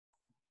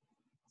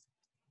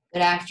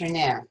Good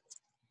afternoon.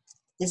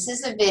 This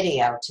is a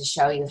video to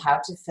show you how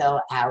to fill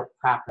out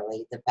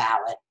properly the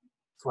ballot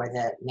for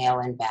the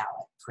mail-in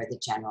ballot for the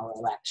general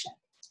election.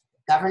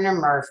 Governor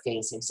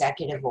Murphy's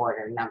executive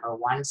order number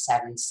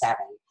 177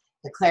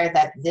 declared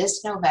that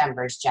this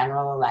November's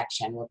general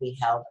election will be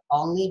held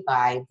only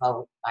by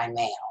vote by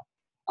mail,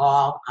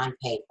 all on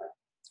paper.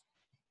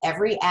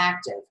 Every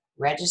active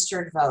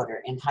registered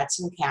voter in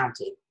Hudson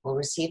County will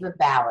receive a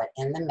ballot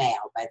in the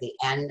mail by the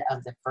end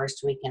of the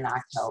first week in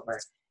October.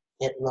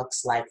 It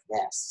looks like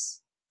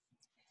this.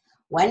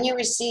 When you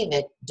receive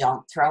it,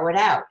 don't throw it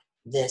out.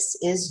 This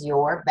is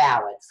your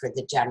ballot for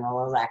the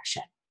general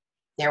election.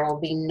 There will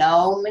be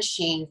no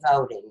machine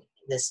voting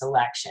this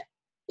election.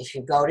 If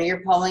you go to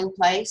your polling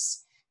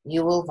place,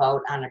 you will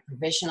vote on a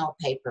provisional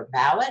paper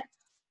ballot,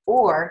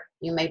 or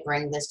you may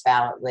bring this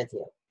ballot with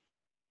you.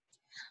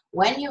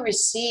 When you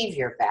receive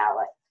your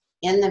ballot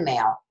in the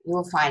mail, you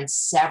will find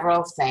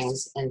several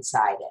things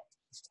inside it.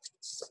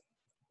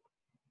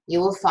 You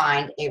will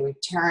find a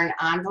return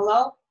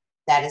envelope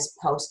that is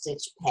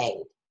postage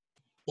paid.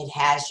 It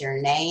has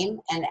your name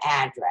and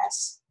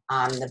address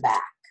on the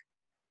back.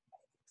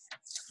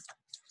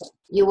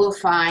 You will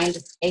find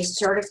a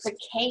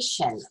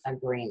certification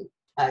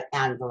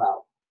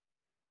envelope.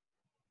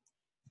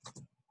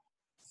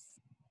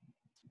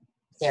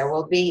 There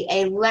will be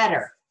a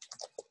letter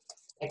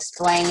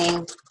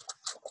explaining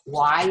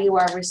why you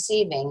are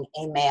receiving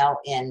a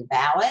mail-in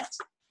ballot,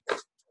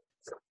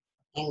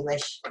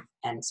 English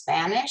and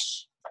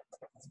Spanish,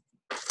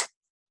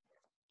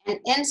 an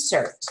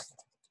insert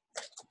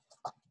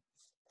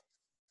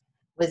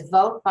with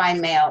vote by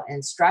mail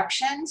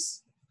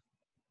instructions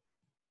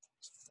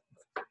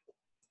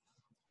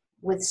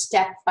with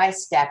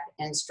step-by-step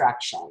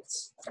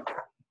instructions.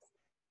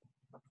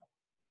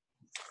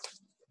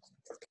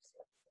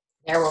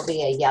 There will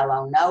be a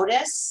yellow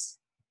notice.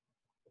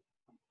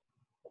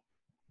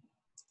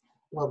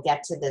 We'll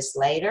get to this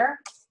later.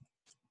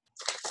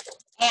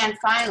 And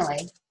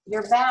finally,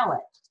 your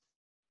ballot,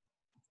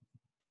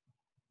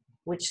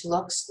 which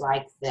looks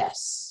like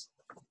this.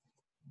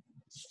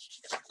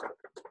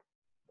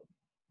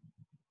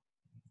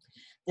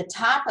 The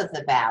top of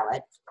the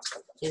ballot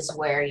is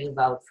where you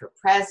vote for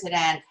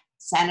president,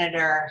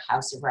 senator,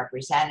 House of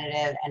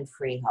Representative, and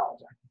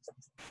freeholder.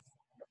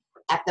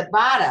 At the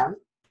bottom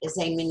is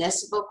a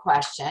municipal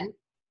question,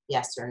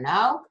 yes or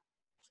no,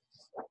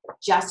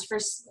 just for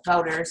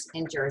voters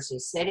in Jersey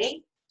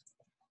City,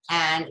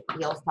 and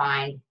you'll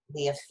find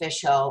the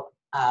official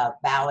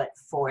ballot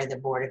for the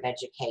Board of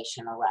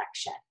Education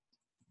election.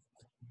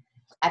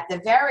 At the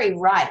very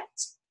right,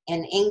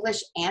 in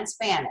English and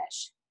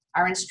Spanish,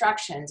 are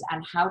instructions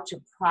on how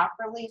to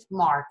properly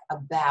mark a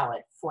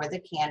ballot for the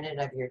candidate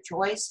of your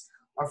choice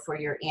or for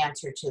your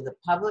answer to the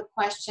public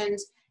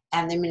questions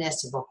and the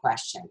municipal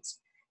questions.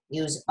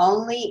 Use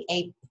only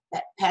a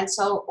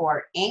pencil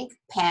or ink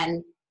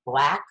pen,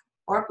 black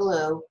or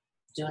blue.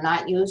 Do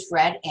not use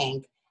red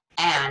ink,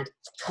 and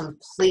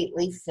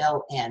completely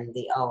fill in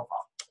the oval.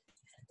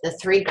 The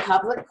three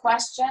public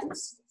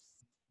questions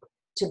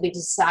to be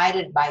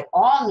decided by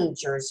all New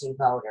Jersey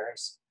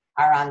voters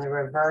are on the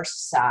reverse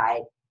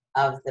side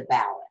of the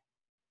ballot.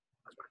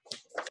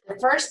 The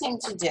first thing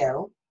to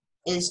do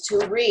is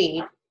to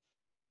read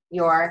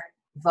your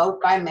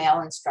vote by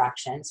mail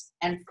instructions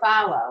and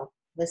follow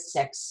the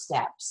 6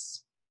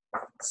 steps.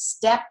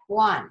 Step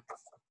 1,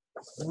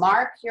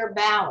 mark your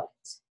ballot.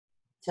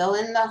 Fill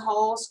in the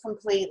holes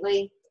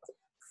completely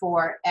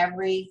for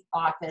every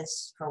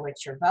office for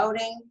which you're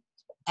voting,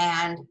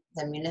 and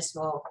the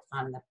municipal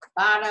on the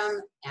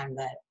bottom, and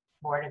the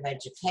Board of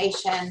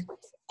Education,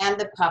 and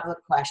the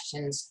public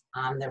questions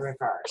on the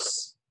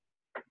reverse.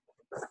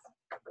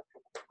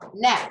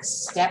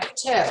 Next, step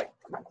 2.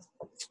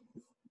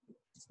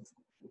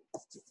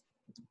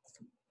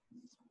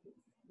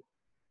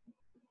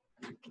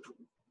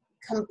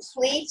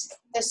 Complete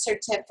the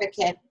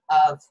certificate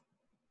of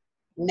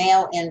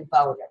mail-in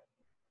voter.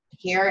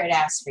 Here it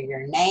asks for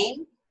your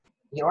name,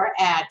 your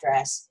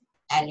address,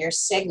 and your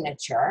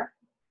signature.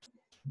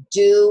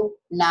 Do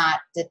not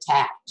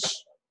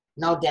detach.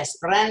 No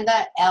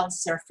desprenda el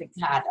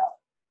certificado.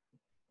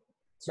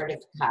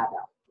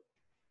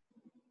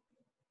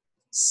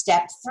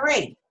 Step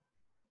 3.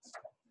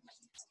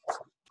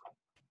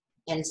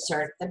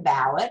 Insert the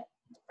ballot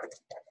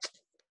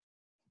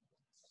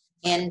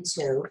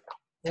into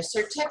the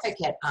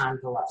certificate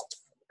envelope.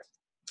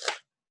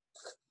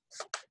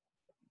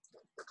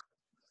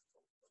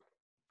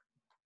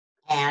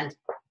 And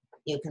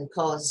you can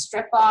pull the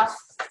strip off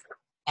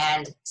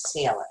and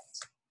seal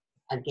it.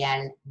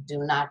 Again, do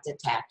not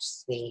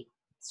detach the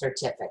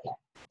certificate.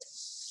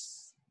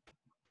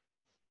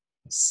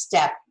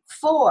 Step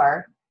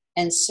 4,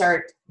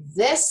 insert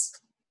this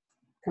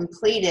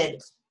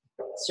completed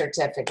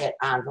certificate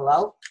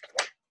envelope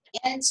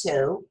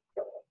into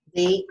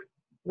the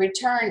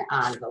return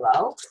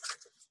envelope.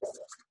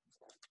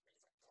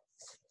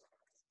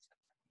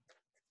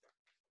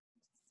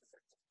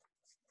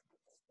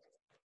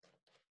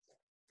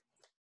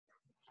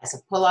 As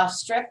a pull-off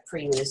strip for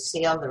you to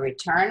seal the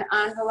return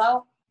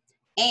envelope,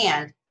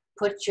 and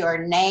put your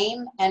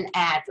name and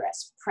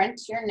address, print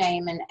your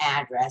name and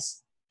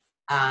address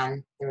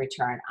on the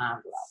return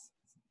envelope.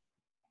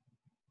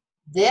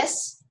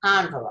 This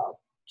envelope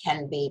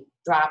can be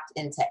dropped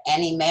into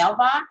any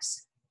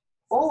mailbox,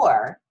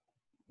 or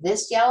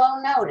this yellow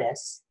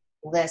notice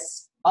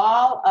lists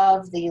all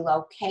of the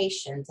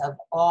locations of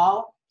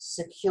all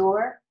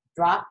secure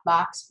drop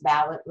box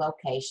ballot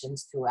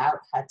locations throughout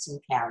Hudson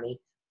County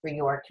for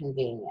your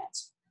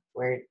convenience,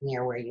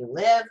 near where you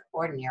live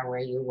or near where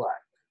you work.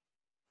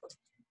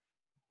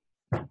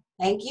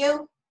 Thank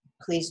you.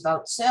 Please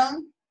vote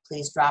soon.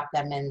 Please drop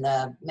them in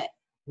the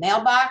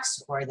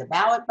mailbox or the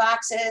ballot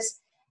boxes.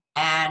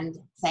 And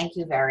thank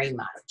you very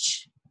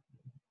much.